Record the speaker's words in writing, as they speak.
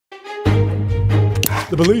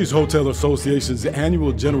The Belize Hotel Association's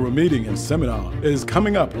annual general meeting and seminar is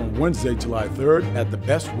coming up on Wednesday, July 3rd at the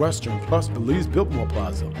Best Western Plus Belize Biltmore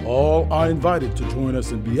Plaza. All are invited to join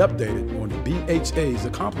us and be updated on the BHA's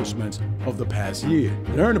accomplishments of the past year.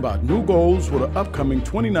 Learn about new goals for the upcoming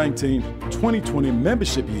 2019-2020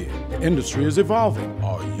 membership year. The industry is evolving.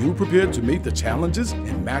 Are you prepared to meet the challenges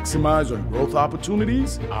and maximize on growth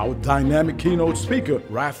opportunities? Our dynamic keynote speaker,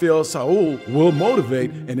 Rafael Saul, will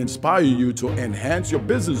motivate and inspire you to enhance your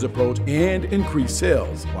business approach and increase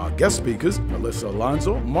sales, while guest speakers, Melissa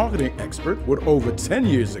Alonso, marketing expert with over 10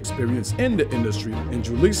 years experience in the industry, and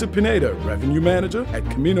Julissa Pineda, revenue manager at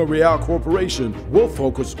Camino Real Corporation, will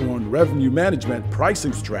focus on revenue management,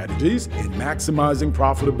 pricing strategies, and maximizing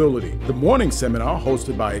profitability. The morning seminar,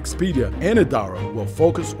 hosted by Expedia and Adara, will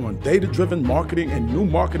focus on data-driven marketing and new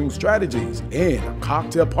marketing strategies, and a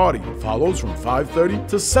cocktail party follows from 5:30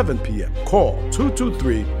 to 7 p.m. Call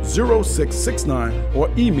 223-0669 or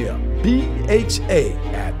email bha@btl.net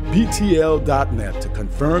to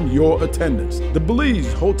confirm your attendance. The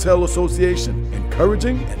Belize Hotel Association,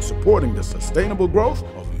 encouraging and supporting the sustainable growth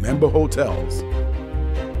of member hotels.